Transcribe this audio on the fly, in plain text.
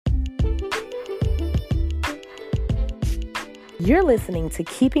You're listening to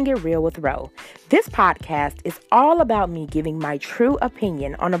Keeping It Real with Ro. This podcast is all about me giving my true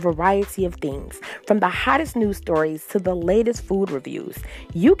opinion on a variety of things, from the hottest news stories to the latest food reviews.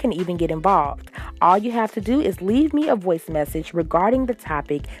 You can even get involved. All you have to do is leave me a voice message regarding the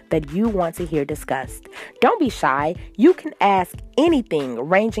topic that you want to hear discussed. Don't be shy. You can ask anything,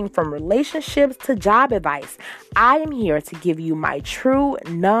 ranging from relationships to job advice. I am here to give you my true,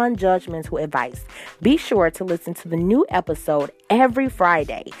 non-judgmental advice. Be sure to listen to the new episode every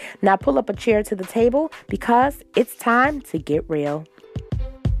Friday. Now pull up a chair to the table because it's time to get real.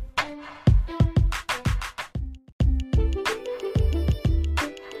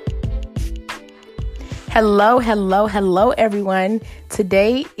 Hello, everyone.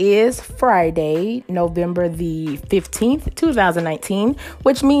 Today is Friday, November the 15th, 2019,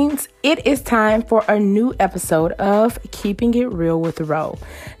 which means it is time for a new episode of Keeping It Real with Ro.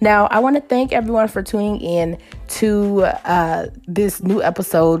 Now, I want to thank everyone for tuning in to this new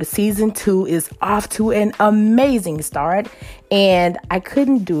episode. Season 2 is off to an amazing start, and I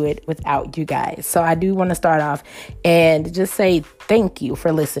couldn't do it without you guys. So I do want to start off and just say thank you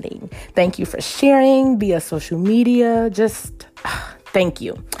for listening. Thank you for sharing via social media. Just thank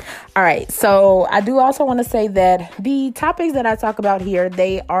you. All right. So I do also want to say that the topics that I talk about here,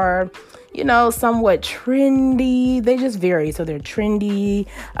 they are, somewhat trendy. They just vary. So they're trendy.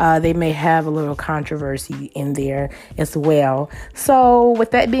 They may have a little controversy in there as well. So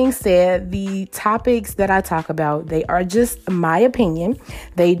with that being said, the topics that I talk about, they are just my opinion.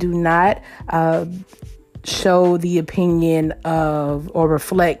 They do not show the opinion of, or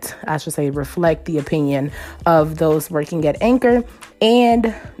reflect the opinion of those working at Anchor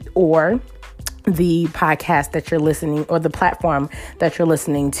and or the podcast that you're listening, or the platform that you're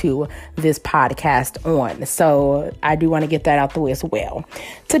listening to this podcast on. So I do want to get that out the way as well.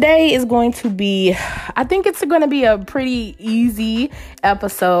 Today is going to be, I think it's going to be a pretty easy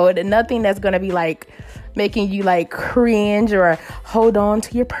episode. Nothing that's going to be making you cringe or hold on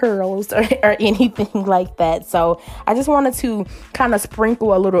to your pearls or anything like that. So I just wanted to kind of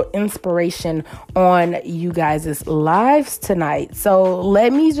sprinkle a little inspiration on you guys' lives tonight. So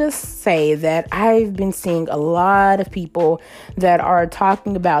let me just say that I've been seeing a lot of people that are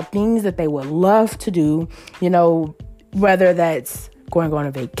talking about things that they would love to do, whether that's going on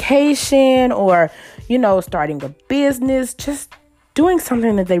a vacation or, starting a business, just doing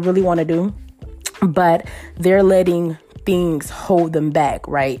something that they really want to do, but they're letting things hold them back,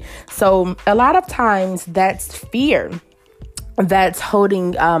 right? So a lot of times that's fear that's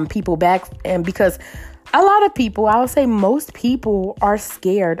holding people back. And because a lot of people, I would say most people, are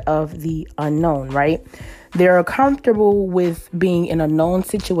scared of the unknown, right? They're comfortable with being in a known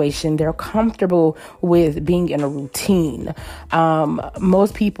situation. They're comfortable with being in a routine.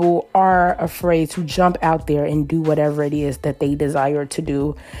 Most people are afraid to jump out there and do whatever it is that they desire to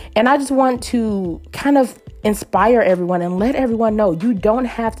do. And I just want to kind of inspire everyone and let everyone know you don't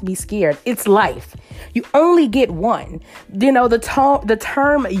have to be scared. It's life. You only get one. The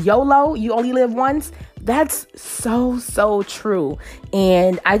term YOLO, you only live once, that's so true.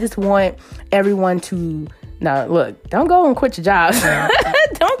 And I just want everyone to, now look, don't go and quit your jobs.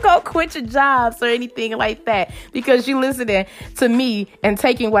 Don't go quit your jobs or anything like that because you're listening to me and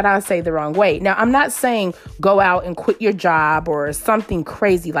taking what I say the wrong way. Now, I'm not saying go out and quit your job or something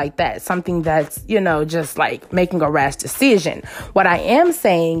crazy like that. Something that's, just like making a rash decision. What I am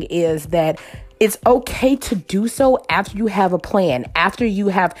saying is that it's okay to do so after you have a plan, after you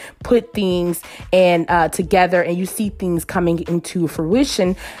have put things together and you see things coming into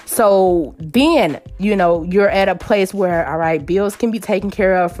fruition. So then, you're at a place where, all right, bills can be taken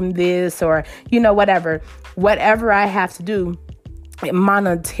care of from this, or, whatever I have to do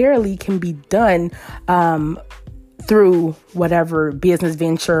monetarily can be done through whatever business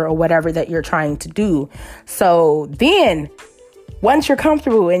venture or whatever that you're trying to do. So then, once you're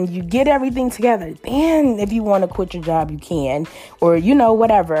comfortable and you get everything together, then if you want to quit your job, you can, or,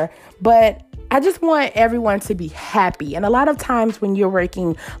 whatever. But I just want everyone to be happy. And a lot of times when you're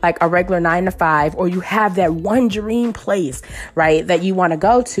working like a regular 9 to 5, or you have that one dream place, right, that you want to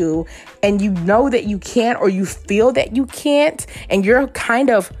go to, and you know that you can't, or you feel that you can't, and you're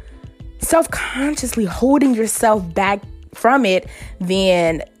kind of self-consciously holding yourself back from it,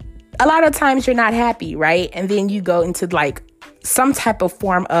 then a lot of times you're not happy, right? And then you go into some type of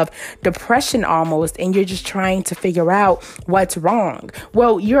form of depression almost, and you're just trying to figure out what's wrong.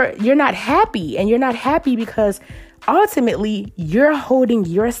 Well, you're not happy, and you're not happy because ultimately you're holding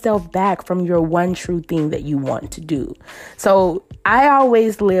yourself back from your one true thing that you want to do. So I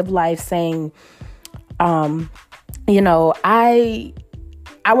always live life saying, I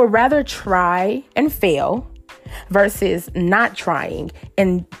would rather try and fail versus not trying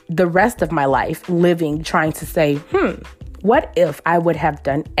and the rest of my life living, trying to say, what if I would have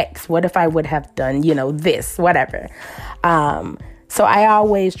done X? What if I would have done, this, whatever. So I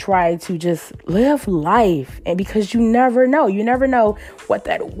always try to just live life. And because you never know what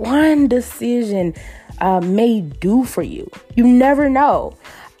that one decision may do for you. You never know.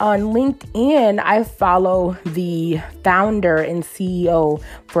 On LinkedIn, I follow the founder and CEO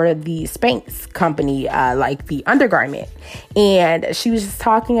for the Spanx company, like the undergarment. And she was just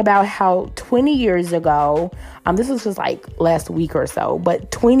talking about how 20 years ago, this was just like last week or so,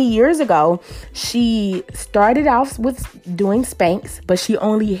 but 20 years ago, she started off with doing Spanx, but she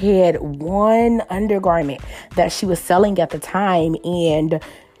only had one undergarment that she was selling at the time. And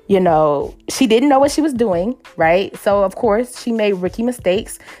she didn't know what she was doing, right? So, of course, she made rookie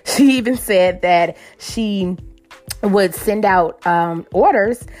mistakes. She even said that she would send out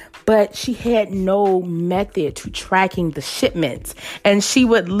orders, but she had no method to tracking the shipments. And she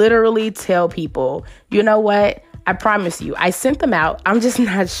would literally tell people, you know what? I promise you, I sent them out. I'm just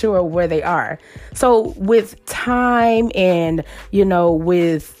not sure where they are. So with time and,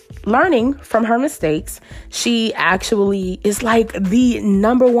 with learning from her mistakes, she actually is like the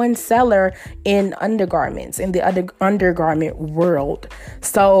number one seller in undergarments, in the undergarment world.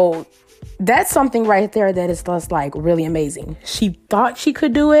 So that's something right there that is just like really amazing. She thought she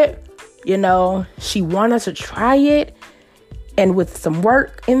could do it. She wanted to try it. And with some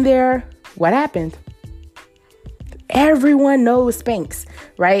work in there, what happened? Everyone knows Spanx,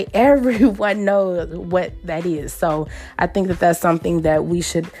 right? Everyone knows what that is. So I think that that's something that we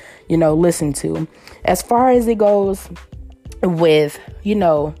should, listen to. As far as it goes with,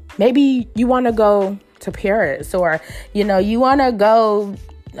 maybe you want to go to Paris or, you want to go,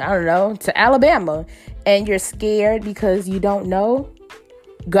 to Alabama and you're scared because you don't know.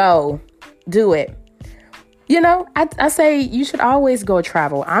 Go do it. I say you should always go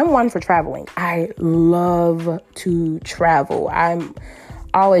travel. I'm one for traveling. I love to travel. I'm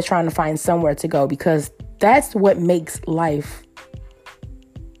always trying to find somewhere to go because that's what makes life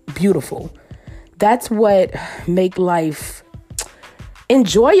beautiful. That's what makes life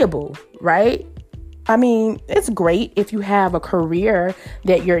enjoyable, right? I mean, it's great if you have a career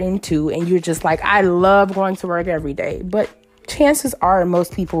that you're into and you're just like, I love going to work every day. But chances are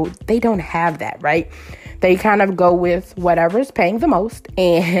most people, they don't have that, right? They kind of go with whatever's paying the most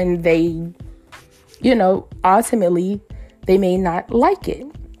and they, ultimately they may not like it.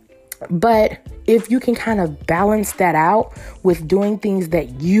 But if you can kind of balance that out with doing things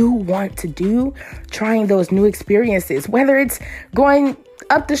that you want to do, trying those new experiences, whether it's going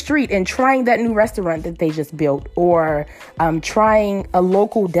up the street and trying that new restaurant that they just built or trying a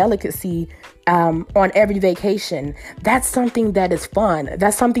local delicacy on every vacation, that's something that is fun.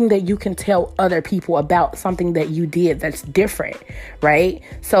 That's something that you can tell other people about, something that you did that's different, right?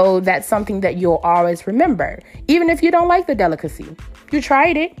 So that's something that you'll always remember. Even if you don't like the delicacy, you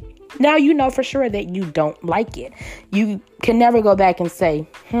tried it. Now you know for sure that you don't like it. You can never go back and say,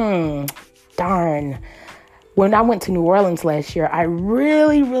 darn. When I went to New Orleans last year, I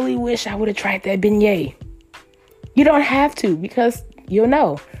really, really wish I would have tried that beignet. You don't have to because you'll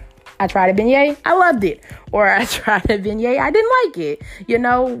know. I tried a beignet, I loved it. Or I tried a beignet, I didn't like it.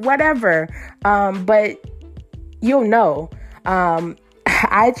 Whatever. But you'll know.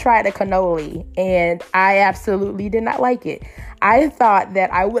 I tried a cannoli and I absolutely did not like it. I thought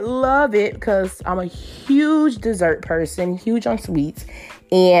that I would love it because I'm a huge dessert person, huge on sweets.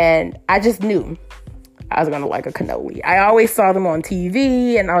 And I just knew I was going to like a cannoli. I always saw them on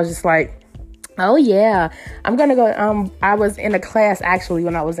TV and I was just like, oh yeah, I'm going to go. I was in a class actually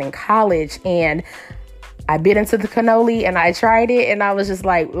when I was in college and I bit into the cannoli and I tried it and I was just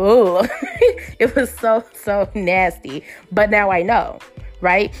like, oh, it was so nasty. But now I know,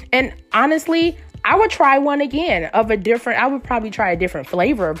 right? And honestly, I would try one again I would probably try a different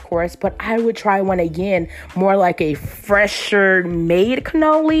flavor, of course, but I would try one again, more like a fresher made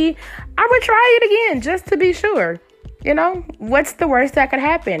cannoli. I would try it again just to be sure. What's the worst that could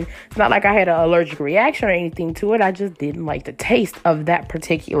happen? It's not like I had an allergic reaction or anything to it. I just didn't like the taste of that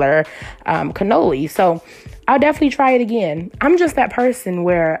particular cannoli. So I'll definitely try it again. I'm just that person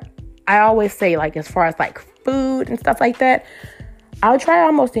where I always say, like, as far as like food and stuff like that, I'll try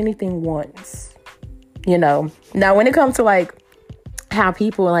almost anything once. Now when it comes to like how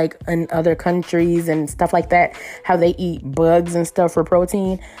people like in other countries and stuff like that, how they eat bugs and stuff for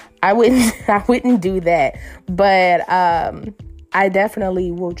protein, I wouldn't do that. But I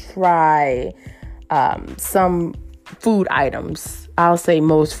definitely will try some food items. I'll say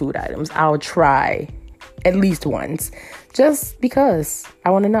most food items I'll try at least once just because I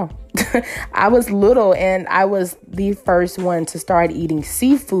want to know. I was little and I was the first one to start eating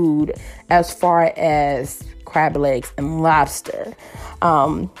seafood as far as crab legs and lobster.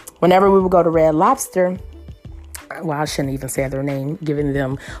 Whenever we would go to Red Lobster, well, I shouldn't even say their name, giving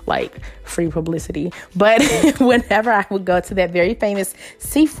them like free publicity. But whenever I would go to that very famous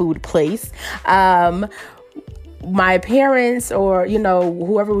seafood place, my parents or,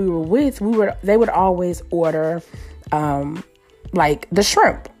 whoever we were with, they would always order like the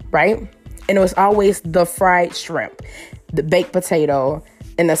shrimp, right? And it was always the fried shrimp, the baked potato,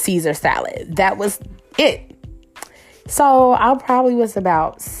 and the Caesar salad. That was it. So I probably was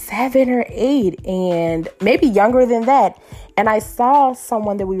about 7 or 8 and maybe younger than that. And I saw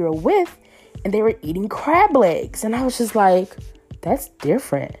someone that we were with and they were eating crab legs. And I was just like, that's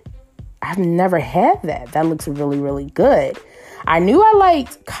different. I've never had that. That looks really, really good. I knew I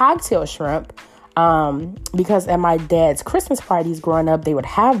liked cocktail shrimp because at my dad's Christmas parties growing up, they would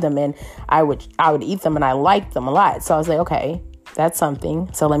have them and I would eat them and I liked them a lot. So I was like, okay, that's something.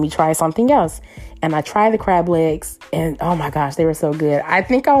 So let me try something else. And I tried the crab legs and oh my gosh, they were so good. I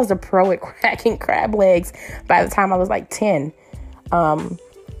think I was a pro at cracking crab legs by the time I was like 10.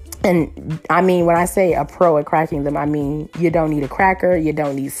 And I mean, when I say a pro at cracking them, I mean, you don't need a cracker. You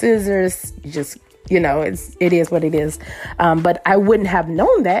don't need scissors. You just, it is what it is. But I wouldn't have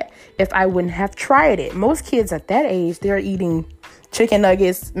known that if I wouldn't have tried it. Most kids at that age, they're eating chicken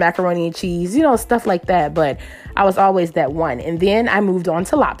nuggets, macaroni and cheese, stuff like that. But I was always that one. And then I moved on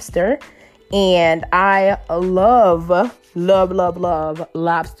to lobster. And I love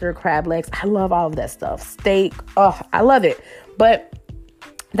lobster, crab legs. I love all of that stuff. Steak. Oh, I love it. But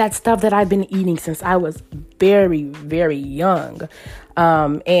that's stuff that I've been eating since I was very, very young.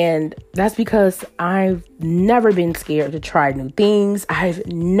 And that's because I've never been scared to try new things. I've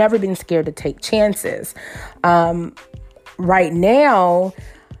never been scared to take chances. Right now,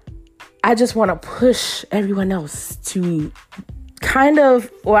 I just want to push everyone else to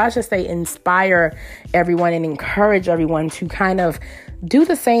inspire everyone and encourage everyone to kind of do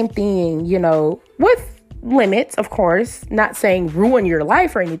the same thing, with limits, of course, not saying ruin your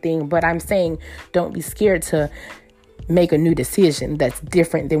life or anything, but I'm saying don't be scared to make a new decision that's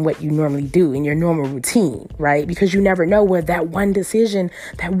different than what you normally do in your normal routine, right? Because you never know where that one decision,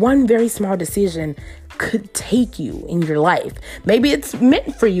 that one very small decision could take you in your life. Maybe it's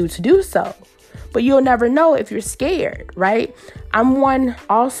meant for you to do so, but you'll never know if you're scared, right? I'm one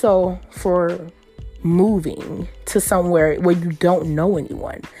also for moving to somewhere where you don't know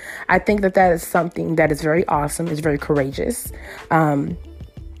anyone. I think that is something that is very awesome. It's very courageous. I'm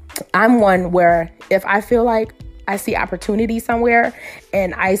one where if I feel like I see opportunity somewhere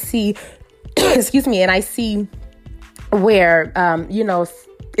and I see, and I see where,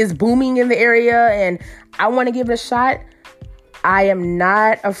 is booming in the area and I want to give it a shot, I am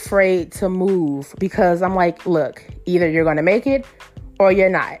not afraid to move because I'm like, look, either you're going to make it or you're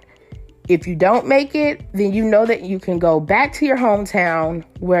not. If you don't make it, then you know that you can go back to your hometown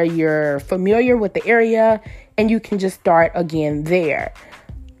where you're familiar with the area and you can just start again there.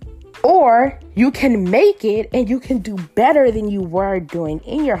 Or you can make it and you can do better than you were doing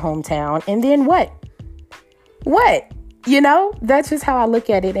in your hometown. And then what? That's just how I look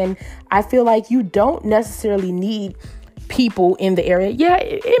at it. And I feel like you don't necessarily need people in the area. Yeah,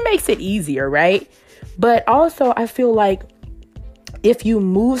 it makes it easier, right? But also I feel like if you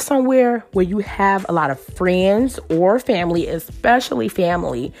move somewhere where you have a lot of friends or family, especially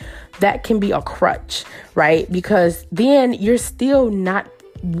family, that can be a crutch, right? Because then you're still not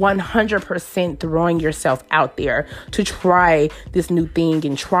 100% throwing yourself out there to try this new thing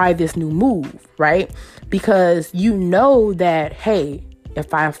and try this new move, right? Because you know that, hey,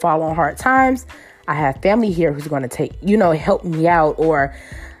 if I fall on hard times, I have family here who's going to help me out, or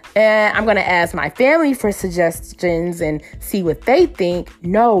I'm going to ask my family for suggestions and see what they think.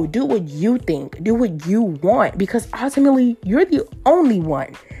 No, do what you think. Do what you want, because ultimately you're the only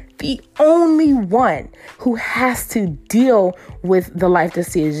one who has to deal with the life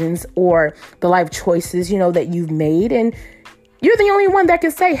decisions or the life choices, that you've made. And you're the only one that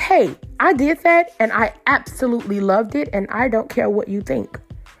can say, hey, I did that and I absolutely loved it and I don't care what you think.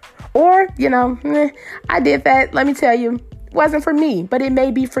 Or, I did that. Let me tell you, wasn't for me, but it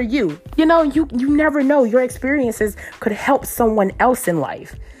may be for you. You never know. Your experiences could help someone else in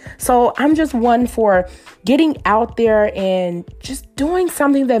life. So I'm just one for getting out there and just doing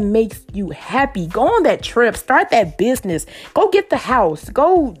something that makes you happy. Go on that trip, start that business, go get the house,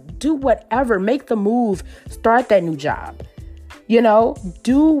 go do whatever, make the move, start that new job.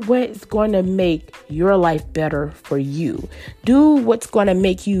 Do what's going to make your life better for you. Do what's going to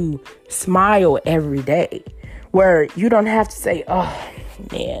make you smile every day. where you don't have to say, oh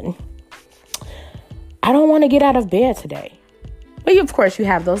man, I don't want to get out of bed today. Well, of course you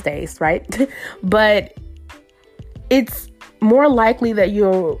have those days, right? But it's more likely that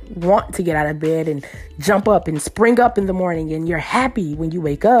you'll want to get out of bed and jump up and spring up in the morning, and you're happy when you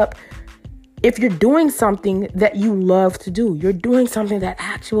wake up if you're doing something that you love to do. You're doing something that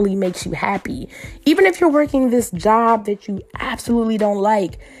actually makes you happy. Even if you're working this job that you absolutely don't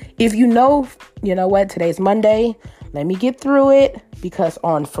like, if you know what, today's Monday, let me get through it, because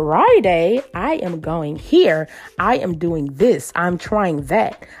on Friday, I am going here. I am doing this. I'm trying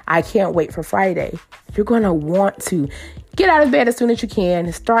that. I can't wait for Friday. You're going to want to get out of bed as soon as you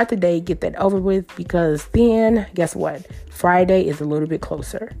can, start the day, get that over with, because then guess what? Friday is a little bit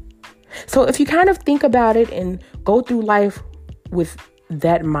closer. So if you kind of think about it and go through life with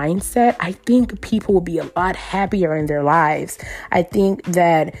that mindset, I think people will be a lot happier in their lives. I think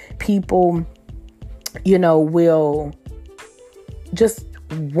that people, will just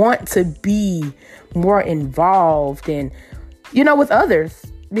want to be more involved and, with others,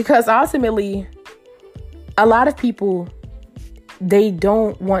 because ultimately a lot of people, they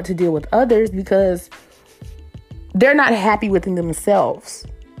don't want to deal with others because they're not happy within themselves.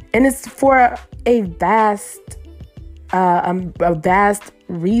 And it's for a vast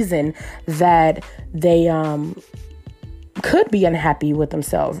reason that they could be unhappy with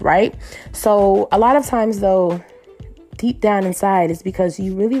themselves, right? So a lot of times, though, deep down inside, it's because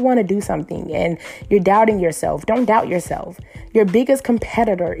you really want to do something and you're doubting yourself. Don't doubt yourself. Your biggest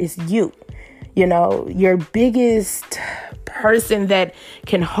competitor is you. Your biggest person that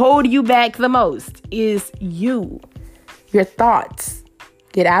can hold you back the most is you. Your thoughts.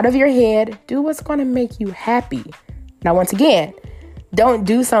 Get out of your head. Do what's going to make you happy. Now, once again, don't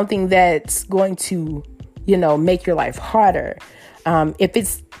do something that's going to, make your life harder. If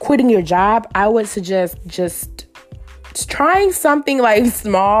it's quitting your job, I would suggest just trying something like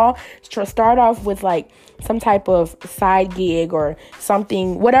small. Start off with like some type of side gig or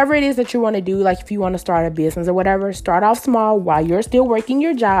something, whatever it is that you want to do. Like if you want to start a business or whatever, start off small while you're still working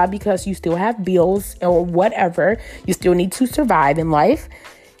your job, because you still have bills or whatever. You still need to survive in life,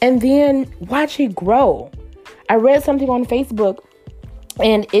 and then watch it grow. I read something on Facebook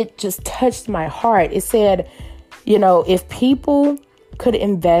and it just touched my heart. It said, if people could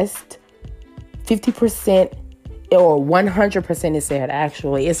invest 50% or 100%, it said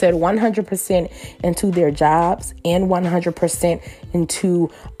 100% into their jobs and 100% into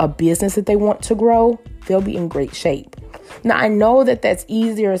a business that they want to grow, they'll be in great shape. Now, I know that that's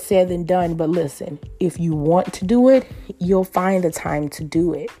easier said than done, but listen, if you want to do it, you'll find the time to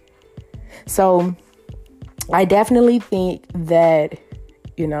do it. So I definitely think that,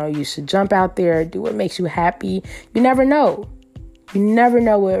 you should jump out there, do what makes you happy. You never know. You never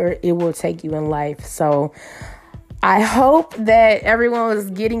know where it will take you in life. So I hope that everyone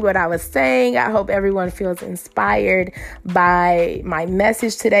was getting what I was saying. I hope everyone feels inspired by my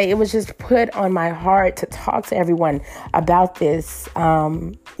message today. It was just put on my heart to talk to everyone about this,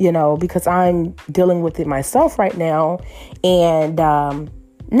 because I'm dealing with it myself right now, and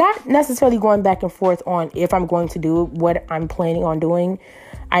not necessarily going back and forth on if I'm going to do what I'm planning on doing.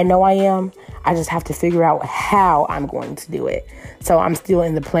 I know I am. I just have to figure out how I'm going to do it. So I'm still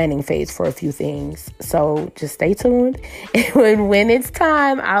in the planning phase for a few things. So just stay tuned. And when it's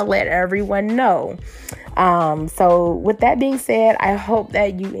time, I'll let everyone know. So with that being said, I hope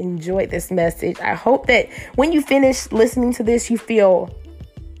that you enjoyed this message. I hope that when you finish listening to this, you feel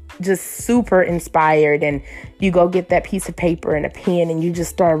just super inspired, and you go get that piece of paper and a pen and you just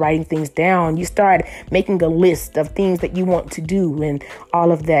start writing things down. You start making a list of things that you want to do and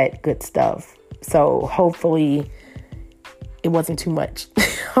all of that good stuff. So hopefully it wasn't too much.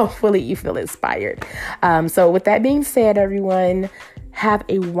 Hopefully you feel inspired. So with that being said, everyone, have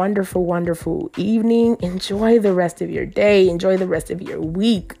a wonderful, wonderful evening. Enjoy the rest of your day. Enjoy the rest of your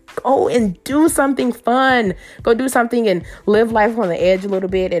week. Go and do something fun. Go do something and live life on the edge a little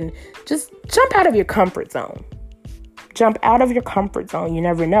bit, and just jump out of your comfort zone. Jump out of your comfort zone. You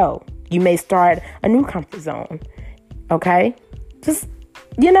never know. You may start a new comfort zone. Okay?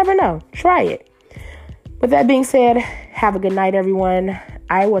 You never know. Try it. With that being said, have a good night, everyone.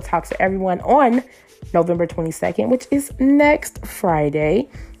 I will talk to everyone on November 22nd, which is next Friday.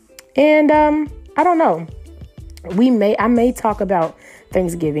 And I don't know. I may talk about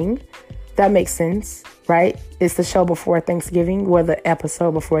Thanksgiving. That makes sense, right? It's the show before Thanksgiving, or the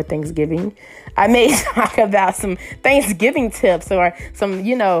episode before Thanksgiving. I may talk about some Thanksgiving tips or some,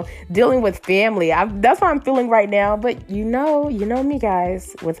 dealing with family. That's what I'm feeling right now. But you know me,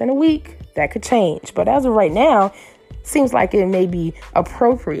 guys, within a week, that could change. But as of right now, seems like it may be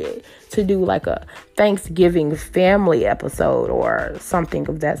appropriate to do like a Thanksgiving family episode or something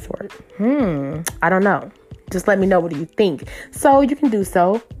of that sort. I don't know. Just let me know, what do you think? So you can do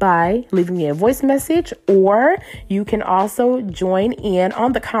so by leaving me a voice message, or you can also join in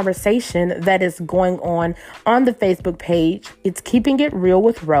on the conversation that is going on the Facebook page. It's Keeping It Real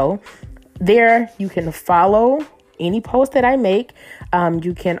with Ro. There you can follow any post that I make.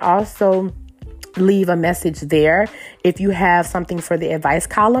 You can also leave a message there. If you have something for the advice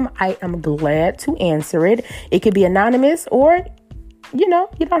column, I am glad to answer it. It could be anonymous, or you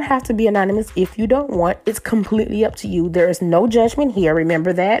don't have to be anonymous if you don't want. It's completely up to you. There is no judgment here.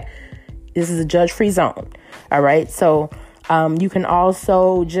 Remember that. This is a judge-free zone. All right. So you can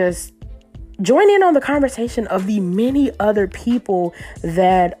also just join in on the conversation of the many other people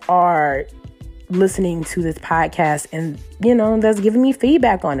that are listening to this podcast and, that's giving me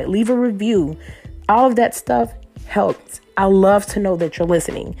feedback on it. Leave a review. All of that stuff helps. I love to know that you're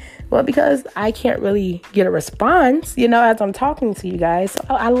listening. Well, because I can't really get a response, as I'm talking to you guys. So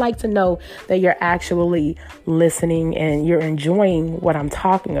I like to know that you're actually listening and you're enjoying what I'm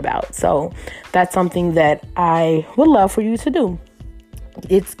talking about. So that's something that I would love for you to do.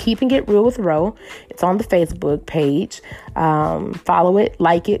 It's Keeping It Real with Ro. It's on the Facebook page. Follow it,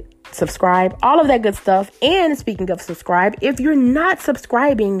 like it, subscribe, all of that good stuff. And speaking of subscribe, if you're not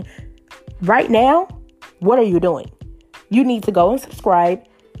subscribing right now, what are you doing? You need to go and subscribe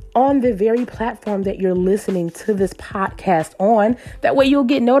on the very platform that you're listening to this podcast on. That way you'll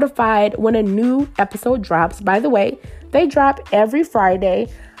get notified when a new episode drops. By the way, they drop every Friday.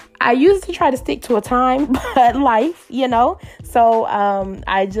 I used to try to stick to a time, but life, So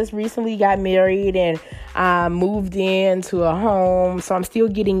I just recently got married and moved into a home. So I'm still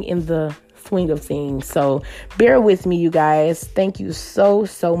getting in the swing of things. So bear with me, you guys. Thank you so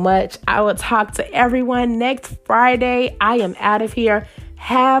much. I will talk to everyone next Friday. I am out of here.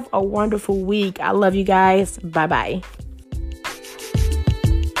 Have a wonderful week. I love you guys. Bye-bye.